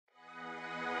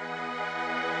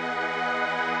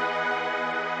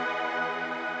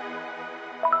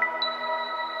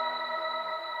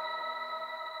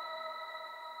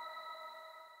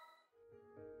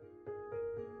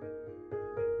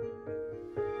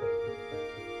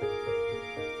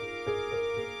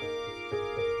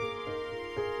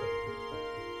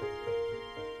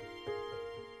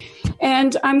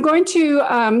And I'm going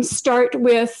to start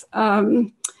with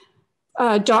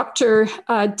Dr.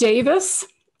 Davis,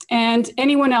 and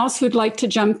anyone else who'd like to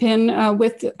jump in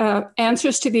with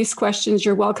answers to these questions,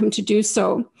 you're welcome to do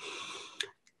so.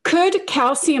 Could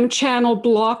calcium channel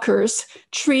blockers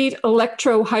treat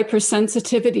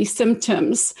electrohypersensitivity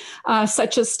symptoms,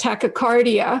 such as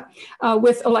tachycardia,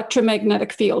 with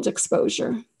electromagnetic field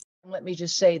exposure? Let me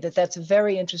just say that that's a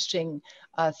very interesting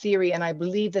theory, and I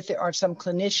believe that there are some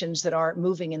clinicians that are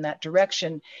moving in that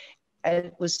direction.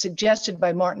 It was suggested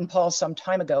by Martin Paul some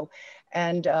time ago,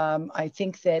 and I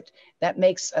think that that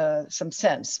makes some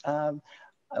sense.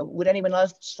 Would anyone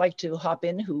else like to hop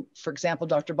in who, for example,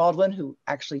 Dr. Baldwin, who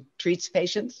actually treats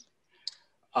patients?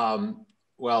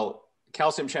 Well,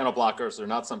 calcium channel blockers are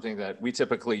not something that we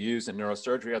typically use in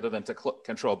neurosurgery other than to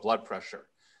control blood pressure.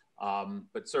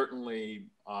 But certainly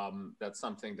that's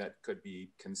something that could be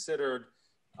considered.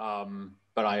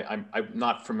 But I'm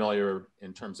not familiar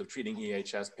in terms of treating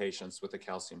EHS patients with a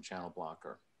calcium channel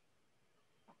blocker.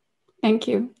 Thank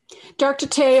you. Dr.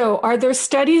 Teo, are there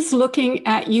studies looking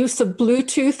at use of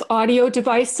Bluetooth audio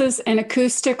devices and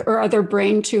acoustic or other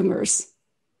brain tumors?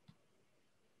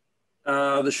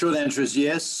 The short answer is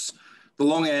yes. The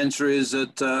long answer is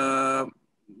that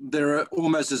there are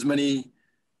almost as many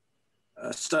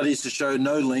studies to show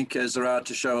no link as there are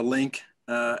to show a link.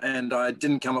 And I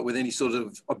didn't come up with any sort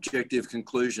of objective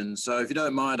conclusion. So if you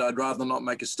don't mind, I'd rather not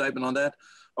make a statement on that.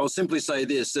 I'll simply say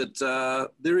this, that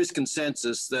there is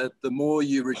consensus that the more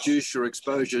you reduce your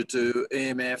exposure to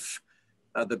EMF,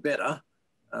 the better.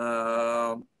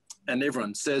 And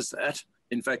everyone says that.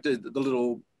 In fact, the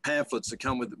little pamphlets that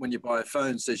come with when you buy a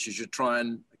phone says you should try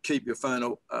and keep your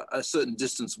phone a certain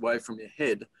distance away from your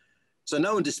head. So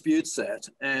no one disputes that.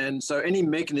 And so any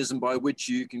mechanism by which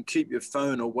you can keep your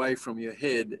phone away from your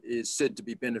head is said to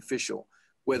be beneficial,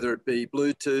 whether it be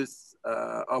Bluetooth,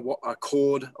 a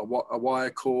cord, a wire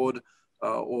cord,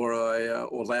 or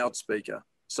loudspeaker.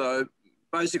 So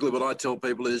basically what I tell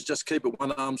people is just keep it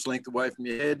one arm's length away from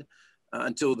your head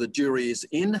until the jury is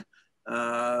in,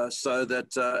 so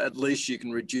that at least you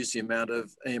can reduce the amount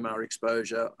of EMR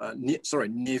exposure,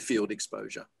 near field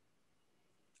exposure.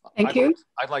 Thank you.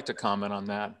 I'd like to comment on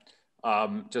that.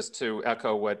 Just to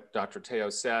echo what Dr.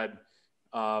 Teo said,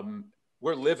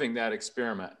 we're living that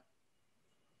experiment.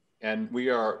 And we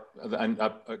are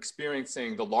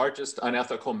experiencing the largest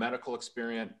unethical medical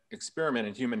experiment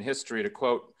in human history, to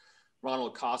quote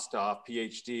Ronald Kostoff,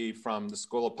 PhD from the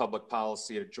School of Public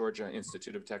Policy at Georgia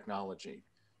Institute of Technology.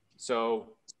 So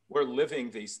we're living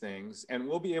these things, and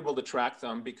we'll be able to track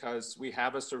them because we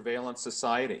have a surveillance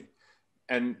society.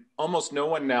 And almost no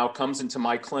one now comes into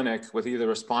my clinic with either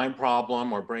a spine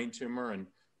problem or brain tumor, and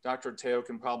Dr. Teo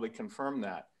can probably confirm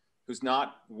that, who's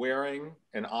not wearing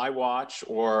an iWatch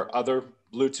or other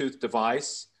Bluetooth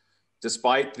device,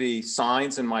 despite the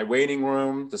signs in my waiting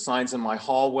room, the signs in my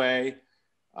hallway.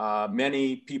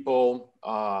 Many people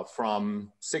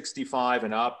from 65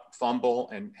 and up fumble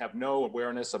and have no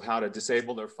awareness of how to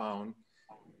disable their phone.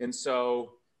 And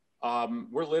so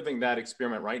we're living that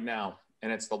experiment right now.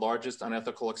 And it's the largest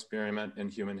unethical experiment in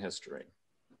human history.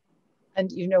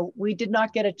 And, you know, we did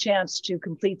not get a chance to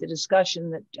complete the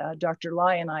discussion that Dr.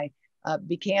 Lai and I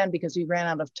began because we ran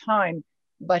out of time,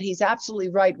 but he's absolutely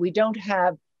right. We don't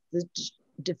have the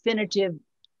definitive,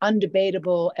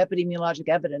 undebatable epidemiologic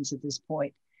evidence at this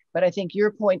point. But I think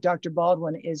your point, Dr.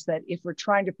 Baldwin, is that if we're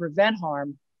trying to prevent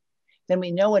harm, then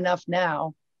we know enough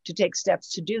now to take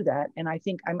steps to do that. And I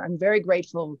think I'm very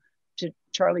grateful to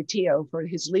Charlie Teo for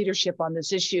his leadership on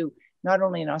this issue, not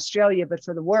only in Australia, but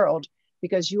for the world,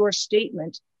 because your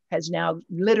statement has now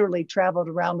literally traveled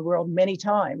around the world many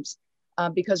times.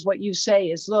 Because what you say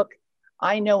is, look,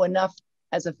 I know enough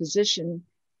as a physician,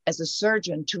 as a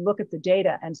surgeon, to look at the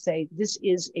data and say, this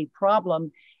is a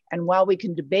problem. And while we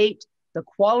can debate the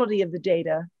quality of the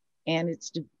data and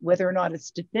whether or not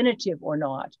it's definitive or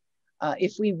not,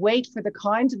 if we wait for the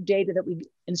kinds of data that we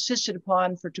insisted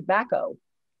upon for tobacco,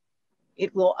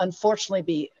 it will unfortunately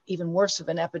be even worse of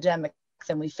an epidemic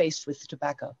than we faced with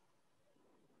tobacco.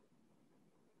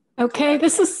 Okay,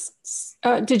 this is,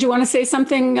 did you want to say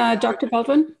something, Dr.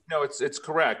 Baldwin? No, it's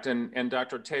correct. And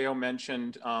Dr. Teo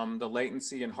mentioned the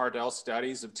latency in Hardell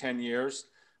studies of 10 years,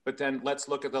 but then let's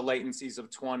look at the latencies of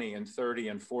 20 and 30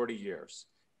 and 40 years.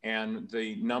 And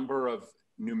the number of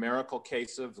numerical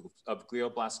cases of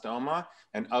glioblastoma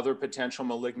and other potential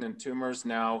malignant tumors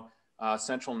now,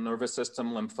 central nervous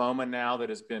system lymphoma now that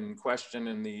has been questioned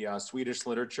in the Swedish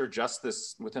literature just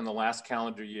within the last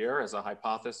calendar year as a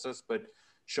hypothesis, but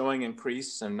showing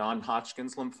increase in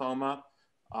non-Hodgkin's lymphoma.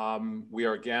 We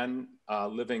are again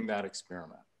living that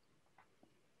experiment.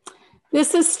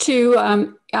 This is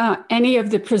to any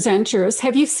of the presenters.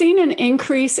 Have you seen an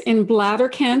increase in bladder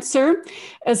cancer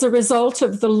as a result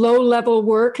of the low-level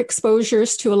work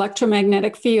exposures to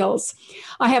electromagnetic fields?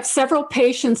 I have several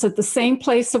patients at the same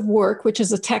place of work, which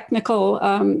is a technical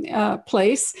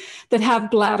place, that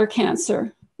have bladder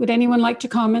cancer. Would anyone like to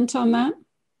comment on that?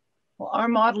 Well, our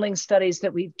modeling studies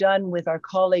that we've done with our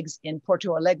colleagues in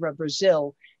Porto Alegre,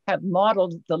 Brazil, have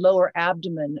modeled the lower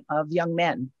abdomen of young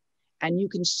men. And you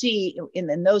can see,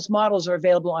 and those models are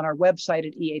available on our website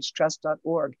at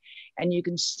ehtrust.org. And you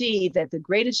can see that the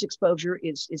greatest exposure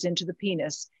is into the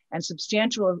penis, and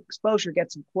substantial exposure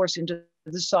gets, of course, into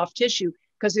the soft tissue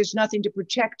because there's nothing to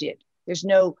protect it. There's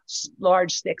no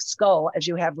large, thick skull as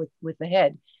you have with the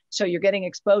head. So you're getting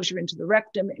exposure into the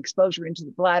rectum, exposure into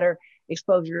the bladder,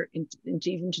 exposure into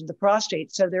even to the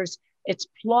prostate. So it's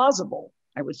plausible,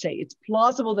 I would say, it's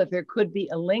plausible that there could be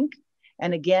a link.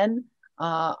 And again,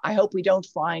 I hope we don't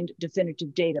find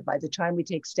definitive data by the time we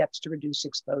take steps to reduce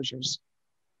exposures.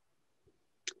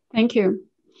 Thank you.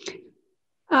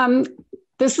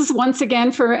 This is once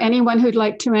again for anyone who'd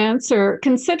like to answer.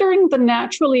 Considering the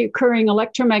naturally occurring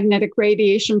electromagnetic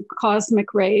radiation from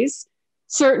cosmic rays,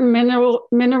 certain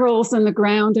minerals in the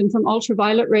ground, and from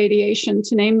ultraviolet radiation,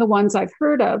 to name the ones I've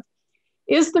heard of,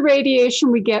 is the radiation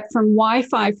we get from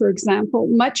Wi-Fi, for example,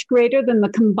 much greater than the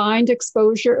combined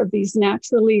exposure of these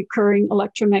naturally occurring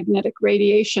electromagnetic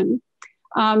radiation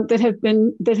that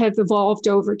have evolved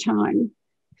over time?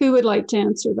 Who would like to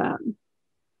answer that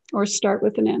or start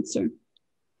with an answer?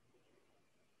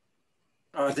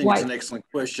 I think it's an excellent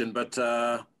question, but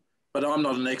I'm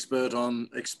not an expert on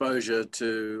exposure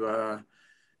to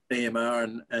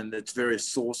EMR and its various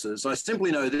sources. I simply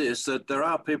know this, that there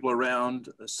are people around,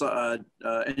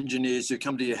 engineers who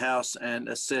come to your house and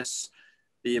assess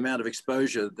the amount of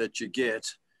exposure that you get.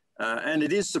 And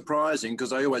it is surprising,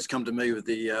 because they always come to me with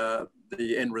the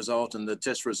end result and the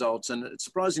test results. And it's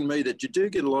surprising to me that you do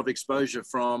get a lot of exposure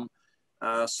from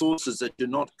sources that you're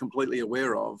not completely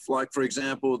aware of. Like, for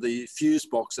example, the fuse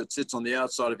box that sits on the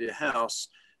outside of your house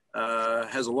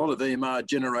has a lot of EMR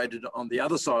generated on the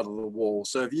other side of the wall.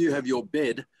 So if you have your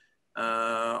bed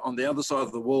on the other side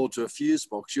of the wall to a fuse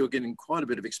box, you're getting quite a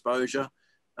bit of exposure.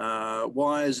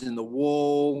 Wires in the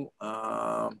wall,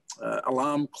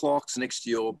 alarm clocks next to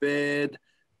your bed,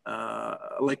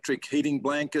 electric heating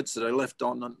blankets that are left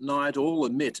on at night all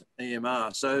emit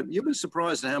EMR. So you'll be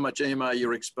surprised at how much EMR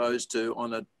you're exposed to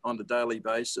on a daily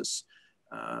basis,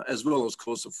 as well as, of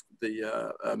course, of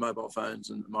the mobile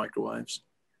phones and microwaves.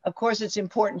 Of course, it's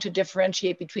important to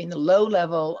differentiate between the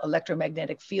low-level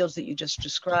electromagnetic fields that you just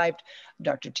described,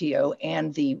 Dr. Teo,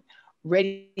 and the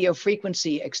radio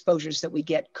frequency exposures that we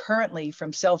get currently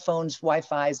from cell phones,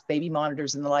 Wi-Fi's, baby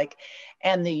monitors, and the like,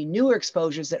 and the newer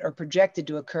exposures that are projected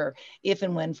to occur if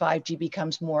and when 5G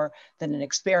becomes more than an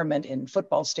experiment in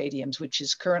football stadiums, which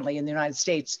is currently in the United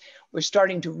States. We're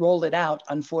starting to roll it out,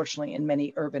 unfortunately, in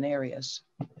many urban areas.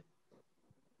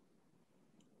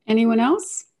 Anyone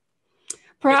else?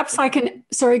 Perhaps I can,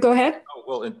 sorry, go ahead. Oh,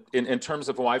 well, in terms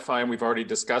of Wi-Fi, and we've already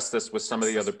discussed this with some of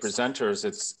the other presenters,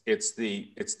 it's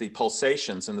the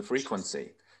pulsations and the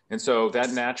frequency. And so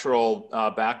that natural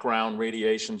background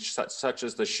radiation, such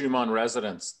as the Schumann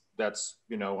resonance, that's,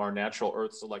 our natural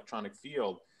Earth's electronic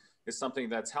field, is something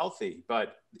that's healthy.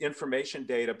 But information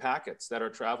data packets that are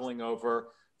traveling over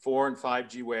 4 and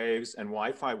 5G waves and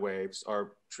Wi-Fi waves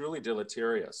are truly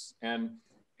deleterious.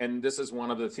 And this is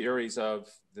one of the theories of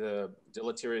the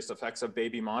deleterious effects of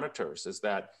baby monitors, is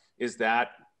that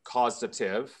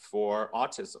causative for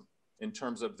autism, in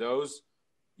terms of those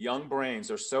young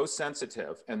brains are so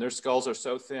sensitive and their skulls are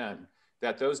so thin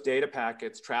that those data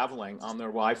packets traveling on their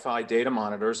Wi-Fi data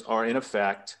monitors are in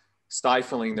effect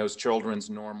stifling those children's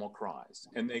normal cries,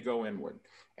 and they go inward.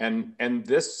 And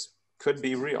this could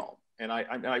be real. And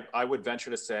I would venture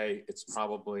to say it's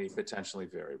probably potentially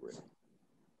very real.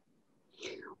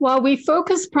 Well, we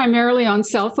focus primarily on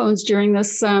cell phones during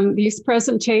these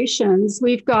presentations.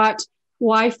 We've got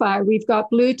Wi-Fi, we've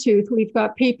got Bluetooth, we've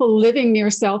got people living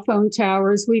near cell phone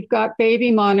towers, we've got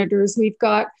baby monitors, we've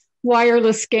got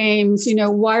wireless games,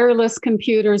 wireless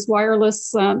computers,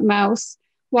 wireless mouse,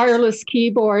 wireless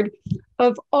keyboard.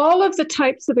 Of all of the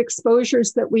types of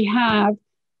exposures that we have,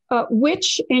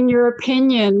 which, in your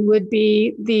opinion, would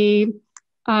be the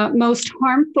most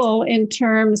harmful in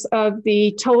terms of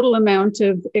the total amount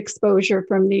of exposure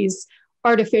from these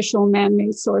artificial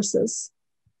man-made sources?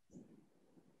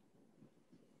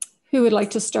 Who would like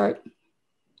to start?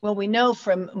 Well, we know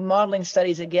from modeling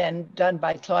studies, again, done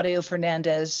by Claudio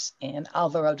Fernandez and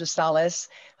Alvaro de Sales,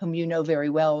 whom you know very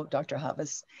well, Dr.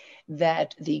 Havas,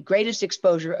 that the greatest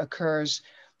exposure occurs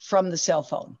from the cell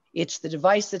phone. It's the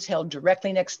device that's held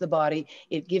directly next to the body.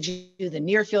 It gives you the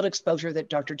near field exposure that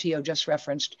Dr. Teo just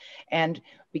referenced. And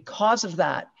because of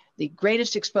that, the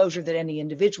greatest exposure that any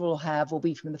individual will have will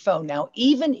be from the phone. Now,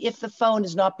 even if the phone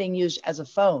is not being used as a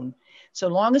phone, so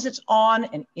long as it's on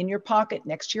and in your pocket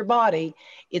next to your body,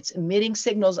 it's emitting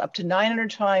signals up to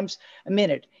 900 times a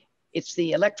minute. It's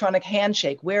the electronic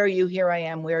handshake. Where are you? Here I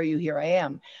am. Where are you? Here I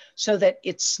am. So that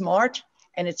it's smart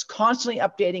and it's constantly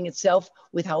updating itself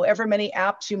with however many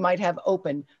apps you might have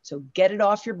open. So get it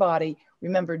off your body.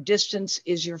 Remember, distance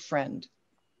is your friend.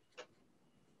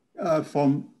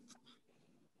 From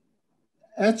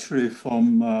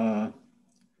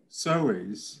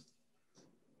surveys,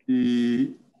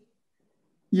 the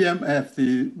EMF,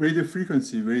 the radio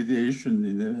frequency radiation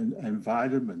in the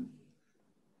environment,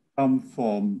 come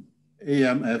from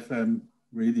AM, FM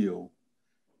radio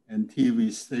and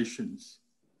TV stations.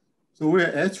 So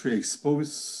we're actually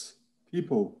expose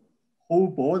people, whole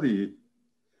body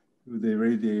to the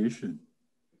radiation.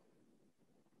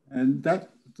 And that,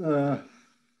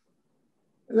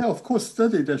 of course,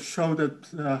 study that show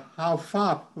that how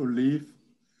far people live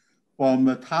from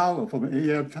a tower, from an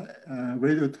AM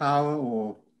radio tower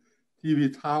or TV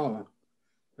tower,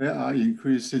 they are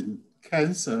increasing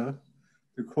cancer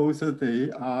the closer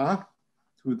they are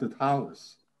to the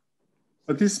towers.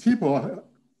 But these people are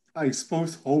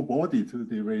exposed whole body to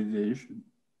the radiation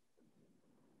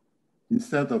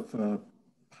instead of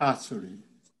partially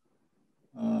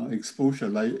exposure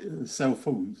like cell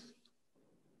phones.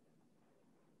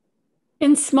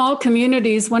 In small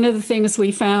communities, one of the things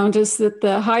we found is that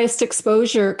the highest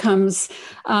exposure comes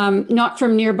not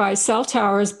from nearby cell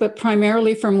towers, but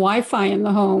primarily from Wi-Fi in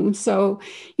the home. So,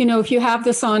 you know, if you have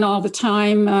this on all the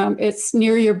time, it's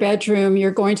near your bedroom, you're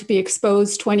going to be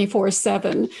exposed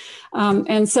 24/7.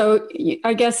 And so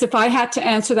I guess if I had to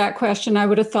answer that question, I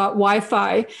would have thought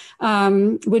Wi-Fi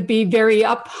would be very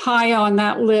up high on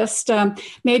that list,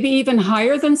 maybe even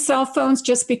higher than cell phones,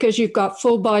 just because you've got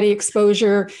full body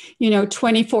exposure, you know,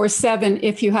 24/7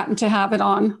 if you happen to have it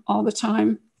on all the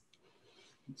time.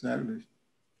 Exactly.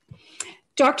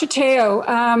 Dr. Teo,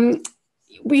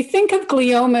 we think of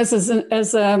gliomas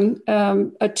as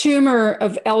a tumor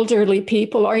of elderly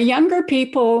people. Are younger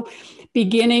people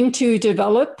beginning to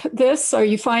develop this? Are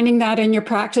you finding that in your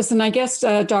practice? And I guess,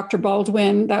 Dr.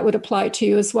 Baldwin, that would apply to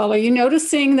you as well. Are you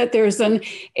noticing that there's an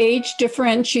age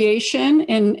differentiation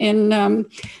in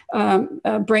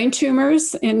brain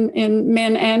tumors in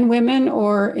men and women,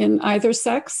 or in either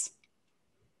sex?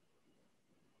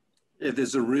 Yeah,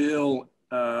 there's a real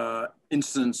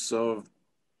instance of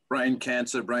brain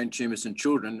cancer, brain tumors in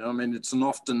children. I mean, it's an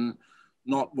often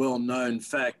not well-known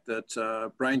fact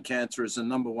that brain cancer is the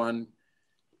 #1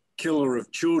 killer of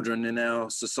children in our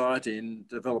society in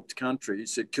developed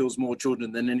countries. It kills more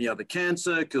children than any other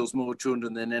cancer, kills more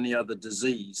children than any other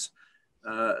disease.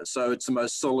 So it's the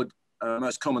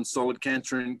most common solid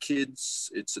cancer in kids.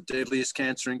 It's the deadliest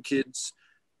cancer in kids.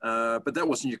 But that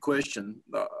wasn't your question.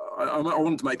 I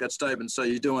wanted to make that statement so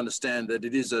you do understand that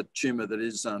it is a tumor that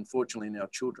is unfortunately in our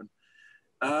children.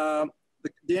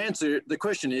 The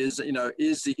question is, you know,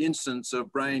 is the incidence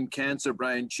of brain cancer,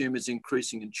 brain tumors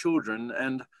increasing in children?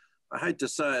 And I hate to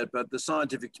say it, but the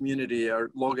scientific community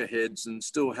are loggerheads and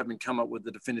still haven't come up with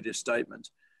a definitive statement.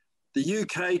 The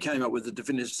UK came up with a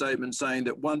definitive statement saying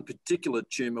that one particular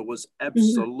tumor was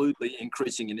absolutely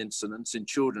increasing in incidence in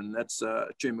children. That's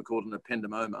a tumor called an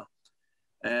ependymoma.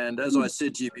 And as I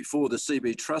said to you before, the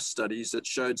CB Trust studies that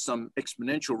showed some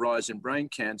exponential rise in brain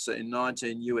cancer in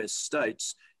 19 US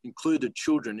states included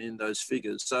children in those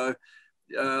figures. So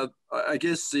I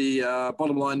guess the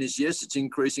bottom line is, yes, it's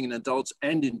increasing in adults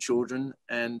and in children.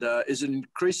 And is it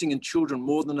increasing in children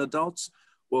more than adults?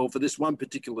 Well, for this one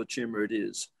particular tumor, it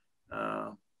is.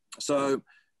 I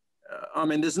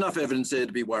mean, there's enough evidence there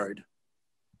to be worried.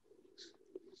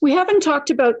 We haven't talked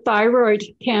about thyroid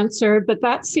cancer, but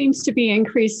that seems to be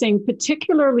increasing,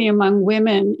 particularly among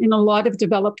women in a lot of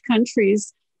developed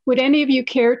countries. Would any of you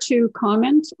care to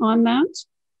comment on that?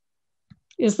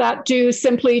 Is that due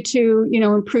simply to, you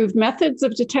know, improved methods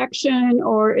of detection,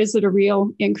 or is it a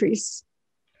real increase?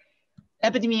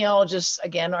 Epidemiologists,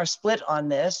 again, are split on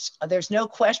this. There's no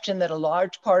question that a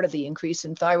large part of the increase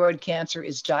in thyroid cancer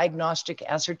is diagnostic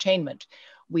ascertainment.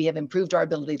 We have improved our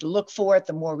ability to look for it.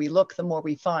 The more we look, the more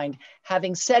we find.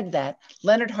 Having said that,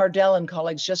 Leonard Hardell and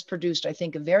colleagues just produced, I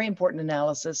think, a very important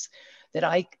analysis that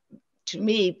to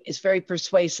me is very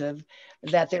persuasive,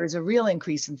 that there is a real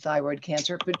increase in thyroid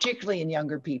cancer, particularly in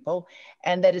younger people,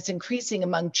 and that it's increasing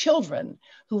among children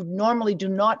who normally do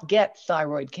not get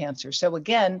thyroid cancer. So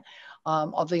again,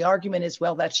 The argument is,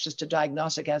 well, that's just a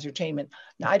diagnostic ascertainment.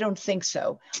 No, I don't think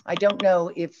so. I don't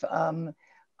know if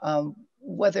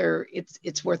whether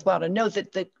it's worthwhile to note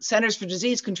that the Centers for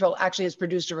Disease Control actually has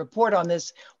produced a report on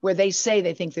this where they say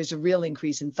they think there's a real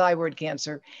increase in thyroid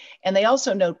cancer. And they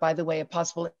also note, by the way, a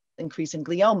possible increase in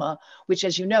glioma, which,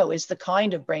 as you know, is the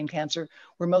kind of brain cancer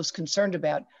we're most concerned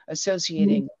about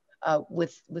associating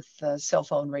with cell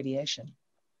phone radiation.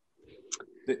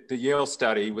 The Yale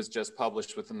study was just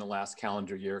published within the last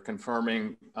calendar year,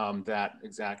 confirming that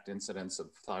exact incidence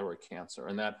of thyroid cancer.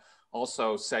 And that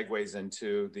also segues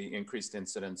into the increased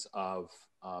incidence of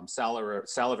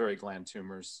salivary gland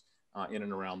tumors in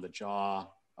and around the jaw.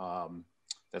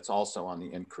 That's also on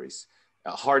the increase.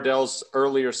 Hardell's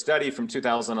earlier study from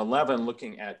 2011,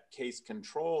 looking at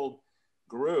case-controlled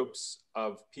groups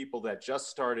of people that just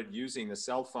started using the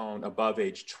cell phone above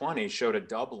age 20, showed a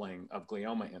doubling of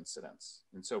glioma incidence.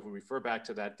 And so if we refer back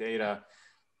to that data,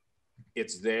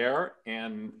 it's there,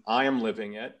 and I am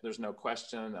living it. There's no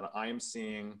question that I am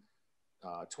seeing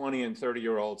 20 and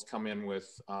 30-year-olds come in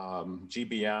with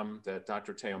GBM that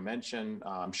Dr. Teo mentioned.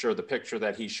 I'm sure the picture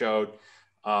that he showed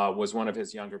was one of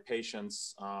his younger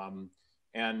patients.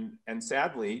 And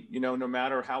sadly, you know, no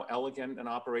matter how elegant an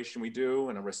operation we do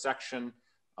and a resection,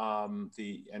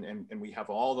 and we have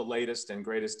all the latest and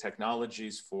greatest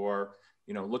technologies for,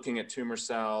 you know, looking at tumor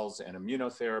cells and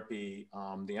immunotherapy,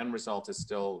 the end result is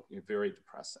still very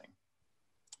depressing.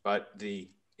 But the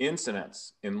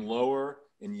incidence in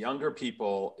younger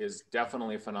people is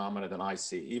definitely a phenomenon that I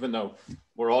see, even though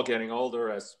we're all getting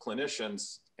older as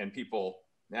clinicians and people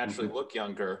naturally look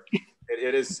younger.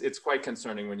 It's quite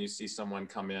concerning when you see someone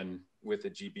come in with a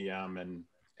GBM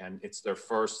and it's their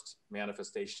first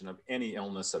manifestation of any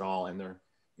illness at all. And they're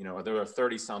a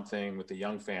 30-something with a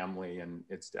young family, and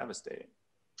it's devastating.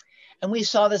 And we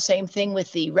saw the same thing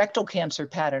with the rectal cancer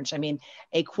patterns. I mean,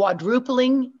 a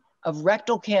quadrupling of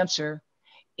rectal cancer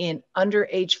in under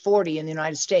age 40 in the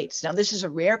United States. Now, this is a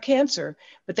rare cancer,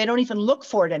 but they don't even look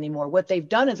for it anymore. What they've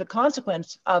done as a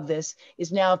consequence of this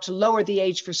is now to lower the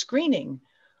age for screening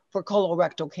for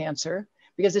colorectal cancer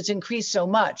because it's increased so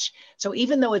much. So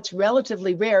even though it's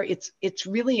relatively rare, it's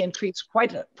really increased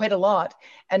quite a lot,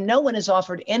 and no one has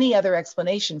offered any other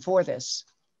explanation for this.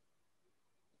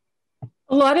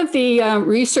 A lot of the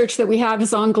research that we have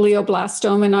is on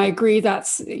glioblastoma, and I agree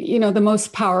that's, you know, the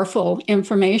most powerful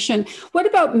information. What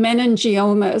about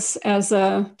meningiomas as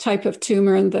a type of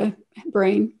tumor in the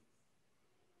brain?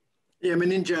 Yeah,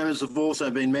 meningiomas have also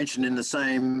been mentioned in the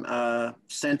same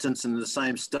sentence in the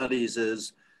same studies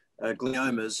as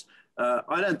gliomas.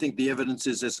 I don't think the evidence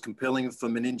is as compelling for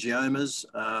meningiomas.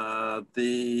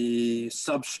 The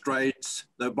substrate,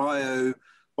 the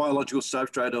biological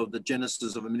substrate of the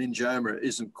genesis of a meningioma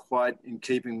isn't quite in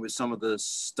keeping with some of the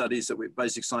studies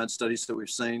basic science studies that we've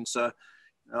seen. So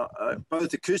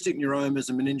both acoustic neuromas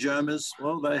and meningiomas,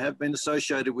 well, they have been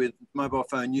associated with mobile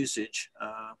phone usage.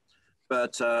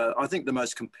 But I think the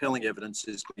most compelling evidence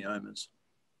is gliomas.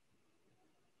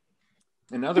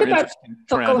 Another interesting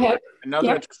trend. Go ahead.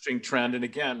 Another interesting trend, and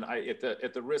again,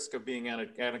 at the risk of being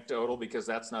anecdotal, because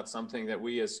that's not something that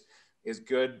we as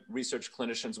good research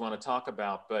clinicians want to talk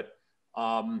about, but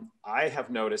I have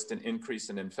noticed an increase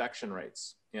in infection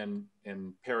rates in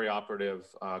perioperative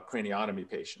craniotomy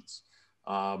patients.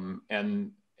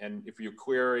 And if you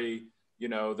query, you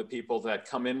know, the people that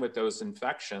come in with those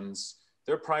infections,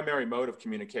 their primary mode of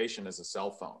communication is a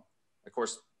cell phone. Of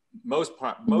course, most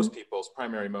people's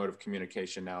primary mode of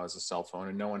communication now is a cell phone,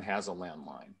 and no one has a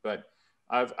landline. But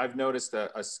I've noticed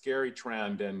a scary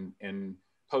trend in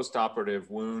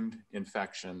post-operative wound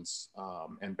infections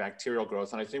and bacterial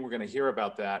growth. And I think we're going to hear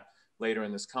about that later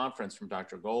in this conference from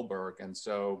Dr. Goldberg. And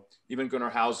so even Gunnar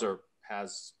Hauser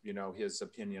has, you know, his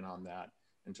opinion on that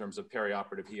in terms of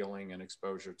perioperative healing and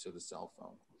exposure to the cell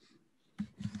phone.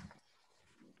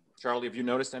 Charlie, have you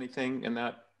noticed anything in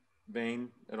that vein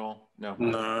at all? No?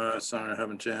 No, sorry, I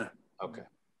haven't yet. Okay.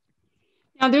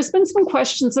 Now, there's been some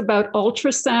questions about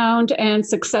ultrasound and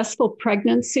successful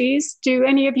pregnancies. Do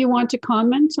any of you want to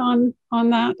comment on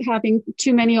that, having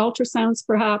too many ultrasounds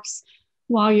perhaps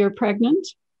while you're pregnant?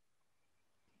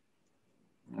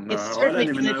 No, I don't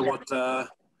even know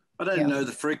I don't know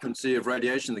the frequency of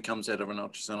radiation that comes out of an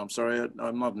ultrasound. I'm sorry,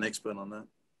 I'm not an expert on that.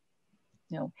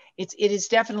 No, it is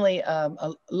definitely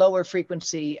a lower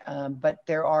frequency, but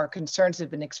there are concerns that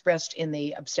have been expressed in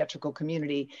the obstetrical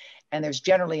community, and there's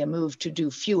generally a move to do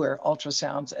fewer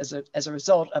ultrasounds as a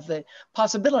result of the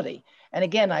possibility. And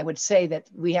again, I would say that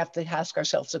we have to ask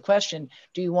ourselves the question,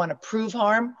 do you want to prove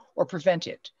harm or prevent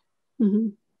it? Mm-hmm.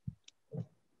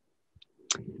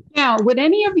 Yeah, would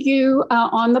any of you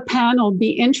on the panel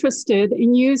be interested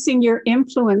in using your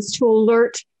influence to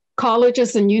alert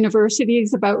colleges and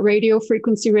universities about radio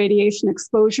frequency radiation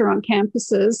exposure on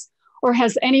campuses? Or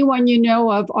has anyone you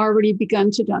know of already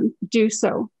begun to do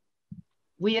so?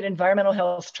 We at Environmental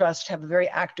Health Trust have a very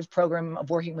active program of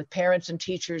working with parents and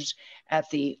teachers at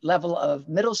the level of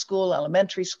middle school,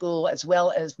 elementary school, as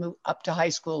well as move up to high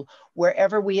school,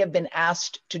 wherever we have been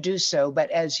asked to do so.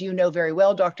 But as you know very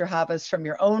well, Dr. Havas, from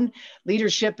your own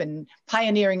leadership and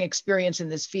pioneering experience in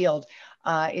this field,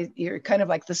 you're kind of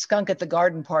like the skunk at the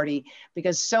garden party,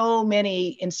 because so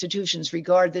many institutions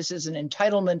regard this as an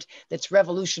entitlement that's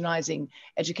revolutionizing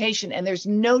education. And there's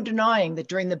no denying that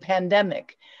during the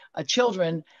pandemic,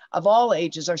 children of all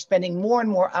ages are spending more and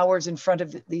more hours in front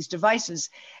of these devices.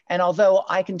 And although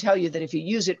I can tell you that if you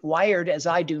use it wired, as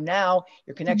I do now,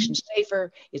 your connection's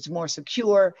safer, it's more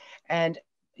secure, and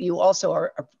you also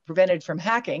are prevented from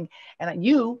hacking. And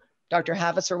you, Dr.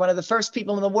 Havas, are one of the first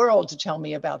people in the world to tell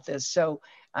me about this. So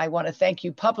I want to thank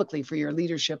you publicly for your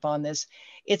leadership on this.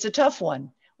 It's a tough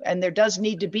one, and there does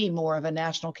need to be more of a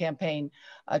national campaign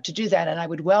to do that. And I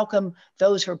would welcome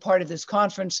those who are part of this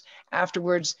conference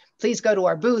afterwards. Please go to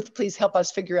our booth. Please help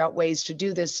us figure out ways to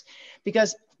do this,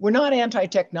 because we're not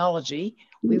anti-technology.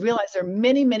 We realize there are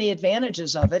many, many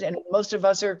advantages of it, and most of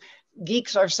us are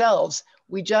geeks ourselves.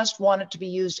 We just want it to be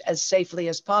used as safely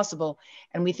as possible.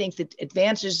 And we think that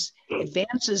advances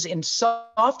in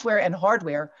software and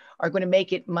hardware are going to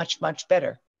make it much, much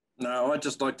better. No, I'd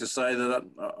just like to say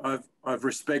that I've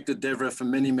respected Devra for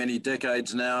many, many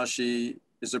decades now. She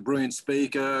is a brilliant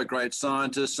speaker, a great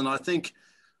scientist, and I think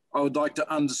I would like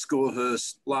to underscore her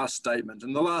last statement.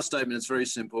 And the last statement is very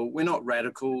simple. We're not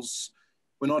radicals.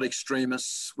 We're not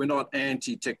extremists. We're not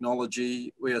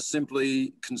anti-technology. We are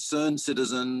simply concerned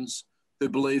citizens who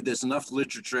believe there's enough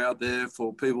literature out there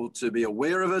for people to be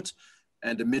aware of it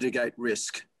and to mitigate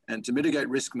risk. And to mitigate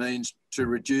risk means to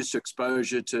reduce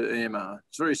exposure to EMR.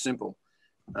 It's very simple.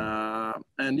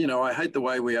 And, you know, I hate the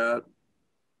way we are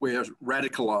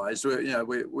radicalized.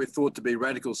 We're thought to be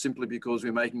radical simply because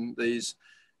we're making these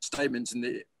statements in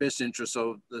the best interest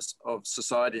of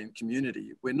society and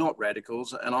community. We're not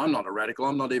radicals, and I'm not a radical.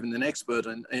 I'm not even an expert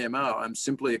in EMR. I'm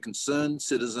simply a concerned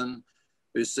citizen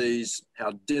who sees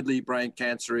how deadly brain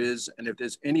cancer is. And if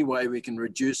there's any way we can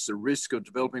reduce the risk of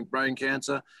developing brain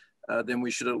cancer, then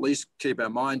we should at least keep our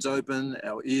minds open,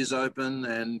 our ears open,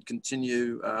 and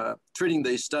continue treating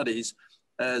these studies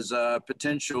as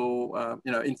potential,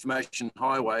 information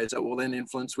highways that will then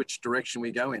influence which direction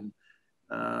we go in.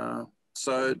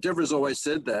 So Devra's always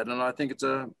said that, and I think it's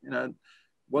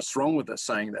what's wrong with us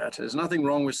saying that? There's nothing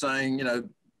wrong with saying,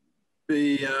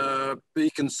 be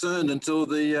concerned until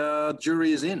the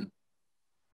jury is in.